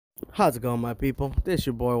How's it going, my people? This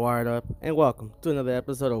your boy Wired Up, and welcome to another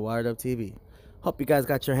episode of Wired Up TV. Hope you guys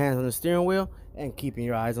got your hands on the steering wheel and keeping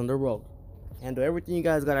your eyes on the road. Handle everything you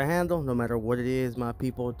guys gotta handle, no matter what it is, my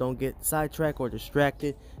people. Don't get sidetracked or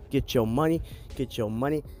distracted. Get your money,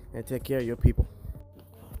 and take care of your people.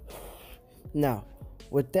 Now,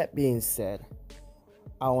 with that being said,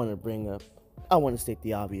 I want to state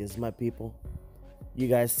the obvious, my people. You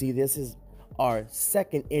guys see, this is our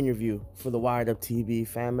second interview for the Wired Up TV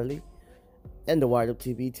family and the Wired Up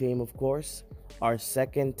TV team, of course. Our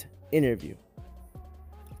second interview.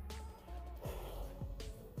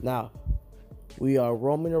 Now, we are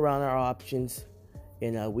roaming around our options,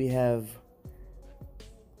 and we have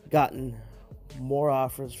gotten more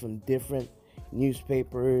offers from different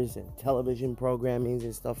newspapers and television programmings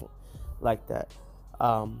and stuff like that,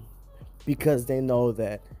 because they know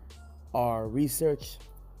that our research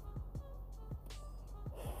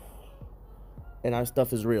and our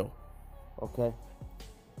stuff is real. Okay.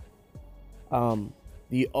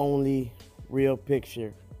 The only real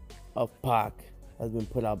picture of Pac has been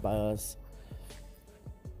put out by us,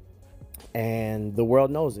 and the world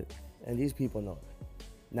knows it, and these people know it.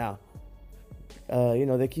 Now,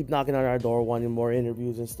 they keep knocking on our door, wanting more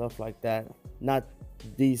interviews and stuff like that. Not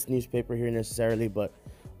these newspaper here necessarily, but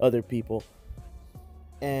other people.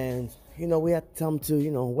 And we have to tell them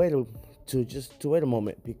to wait a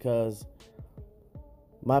moment, because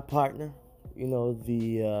my partner,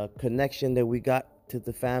 the connection that we got to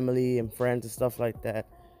the family and friends and stuff like that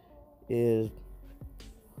is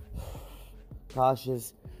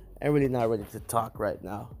cautious and really not ready to talk right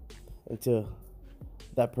now until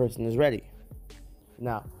that person is ready.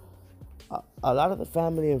 Now, a lot of the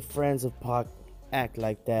family and friends of Pac act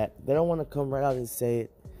like that. They don't want to come right out and say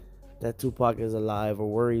it, that Tupac is alive or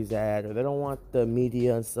where he's at, or they don't want the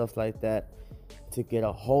media and stuff like that to get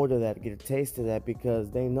a hold of that, get a taste of that, because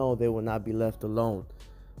they know they will not be left alone.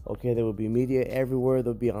 Okay, there will be media everywhere.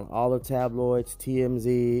 They'll be on all the tabloids,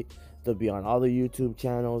 TMZ. They'll be on all the YouTube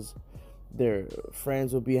channels. Their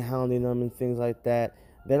friends will be hounding them and things like that.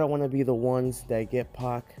 They don't want to be the ones that get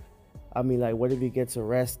Pac. I mean, like, what if he gets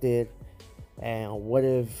arrested? And what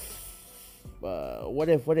ifs?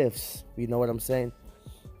 You know what I'm saying?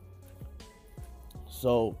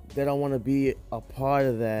 So they don't want to be a part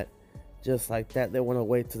of that just like that. They want to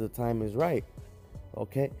wait till the time is right.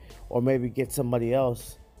 Okay? Or maybe get somebody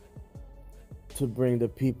else to bring the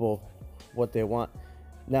people what they want.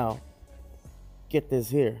 Now, get this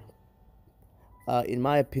here. In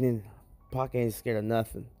my opinion, Pac ain't scared of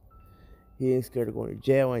nothing. He ain't scared of going to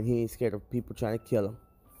jail, and he ain't scared of people trying to kill him.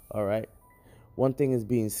 All right? One thing is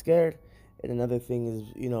being scared, and another thing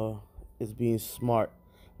is being smart.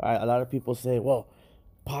 All right? A lot of people say, well,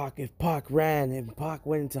 if Pac ran and Pac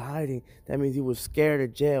went into hiding, that means he was scared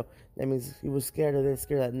of jail. That means he was scared of this,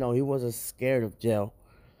 scared of that. No, he wasn't scared of jail.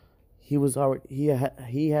 He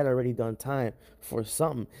had already done time for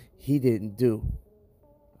something he didn't do.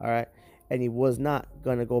 All right? And he was not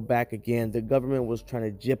going to go back again. The government was trying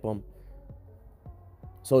to gyp him,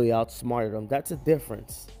 so he outsmarted him. That's a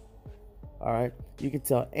difference. All right? You can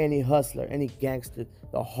tell any hustler, any gangster,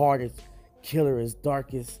 the hardest killer, is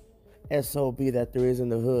darkest SOB that there is in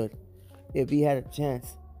the hood. If he had a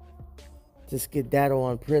chance to skedaddle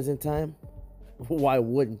on prison time, why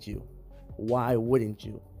wouldn't you? Why wouldn't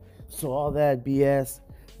you? So all that BS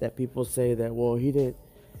that people say that, well,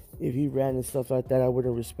 if he ran and stuff like that, I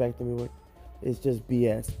wouldn't respect him. It's just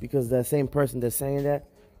BS. Because that same person that's saying that,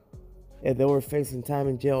 if they were facing time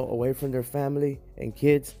in jail away from their family and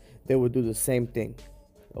kids, they would do the same thing.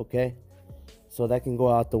 Okay? So that can go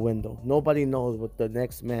out the window. Nobody knows what the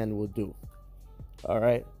next man will do. All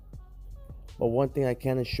right? But one thing I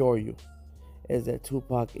can assure you is that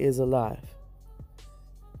Tupac is alive.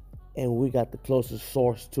 And we got the closest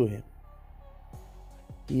source to him.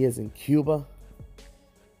 He is in Cuba.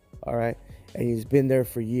 All right? And he's been there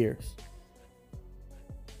for years.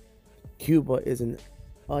 Cuba is an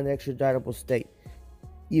unextraditable state.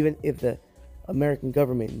 Even if the American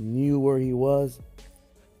government knew where he was,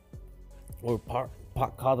 or Pac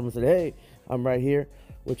called him and said, hey, I'm right here,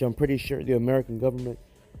 which I'm pretty sure the American government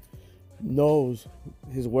knows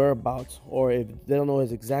his whereabouts, or if they don't know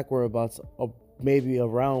his exact whereabouts, maybe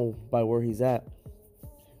around by where he's at.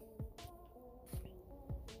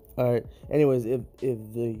 All right. Anyways, if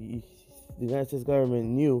the United States government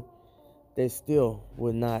knew, they still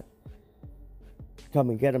would not come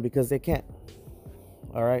and get him, because they can't.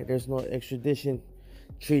 All right. There's no extradition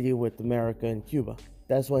treaty with America and Cuba.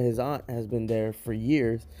 That's why his aunt has been there for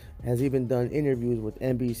years, has even done interviews with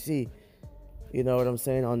NBC, you know what I'm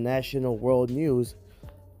saying, on national world news,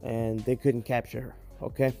 and they couldn't capture her,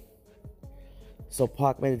 okay? So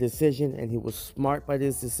Pac made a decision, and he was smart by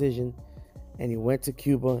this decision, and he went to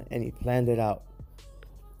Cuba and he planned it out.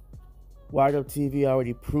 Wired Up TV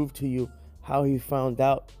already proved to you how he found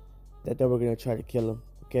out that they were going to try to kill him,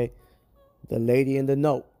 okay? The lady in the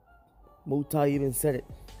note, Mutai even said it.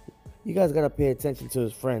 You guys got to pay attention to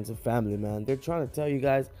his friends and family, man. They're trying to tell you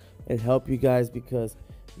guys and help you guys because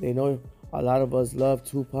they know a lot of us love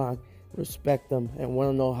Tupac, respect him, and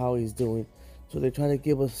want to know how he's doing. So they try to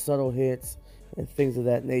give us subtle hits and things of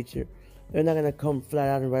that nature. They're not going to come flat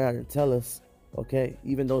out and right out and tell us, okay?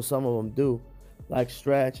 Even though some of them do, like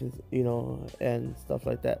Stretch and, and stuff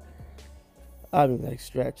like that. I mean, like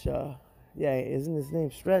Stretch, yeah, isn't his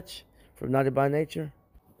name Stretch from Naughty by Nature?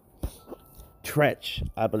 Tretch,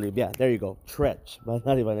 I believe. Yeah, there you go. Tretch, but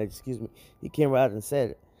Naughty by Nature, excuse me. He came right out and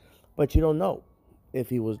said it. But you don't know if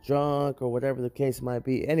he was drunk or whatever the case might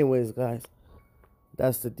be. Anyways, guys,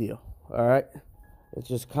 that's the deal, all right? It's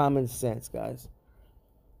just common sense, guys.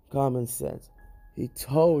 Common sense. He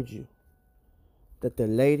told you that the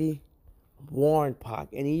lady warned Pac,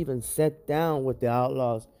 and he even sat down with the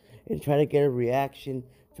outlaws and tried to get a reaction,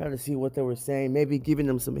 try to see what they were saying, maybe giving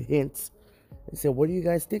them some hints, and said, what do you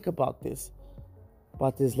guys think about this?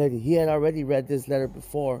 About this lady? He had already read this letter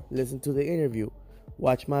before, listened to the interview,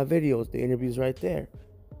 watched my videos, the interview's right there.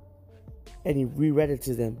 And he reread it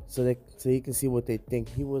to them so he can see what they think.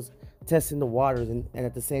 He was testing the waters and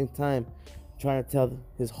at the same time trying to tell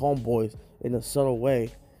his homeboys in a subtle way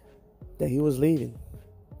that he was leaving.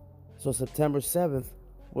 So September 7th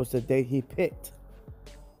was the date he picked.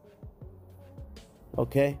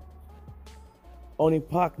 Okay? Only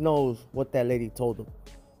Pac knows what that lady told him.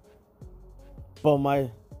 But my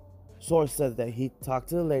source says that he talked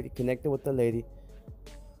to the lady, connected with the lady,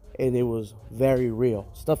 and it was very real.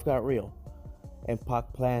 Stuff got real. And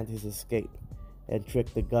Pac planned his escape and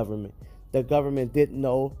tricked the government. The government didn't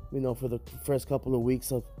know, for the first couple of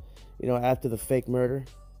weeks of, after the fake murder.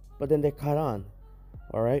 But then they caught on.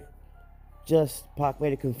 All right? Just Pac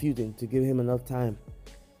made it confusing to give him enough time,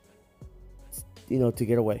 to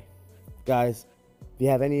get away. Guys, if you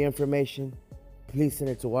have any information, please send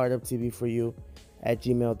it to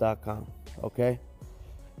wireduptv4you@gmail.com. Okay?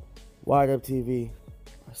 Wired Up TV,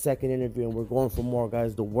 our second interview, and we're going for more,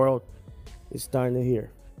 guys. The world is starting to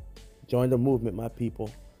hear. Join the movement, my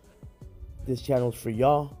people. This channel's for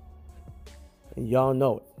y'all, and y'all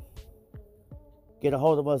know it. Get a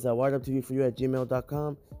hold of us at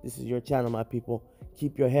wireduptv4you@gmail.com. This is your channel, my people.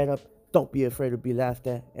 Keep your head up. Don't be afraid to be laughed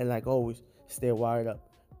at. And like always, stay wired up.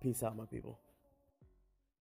 Peace out, my people.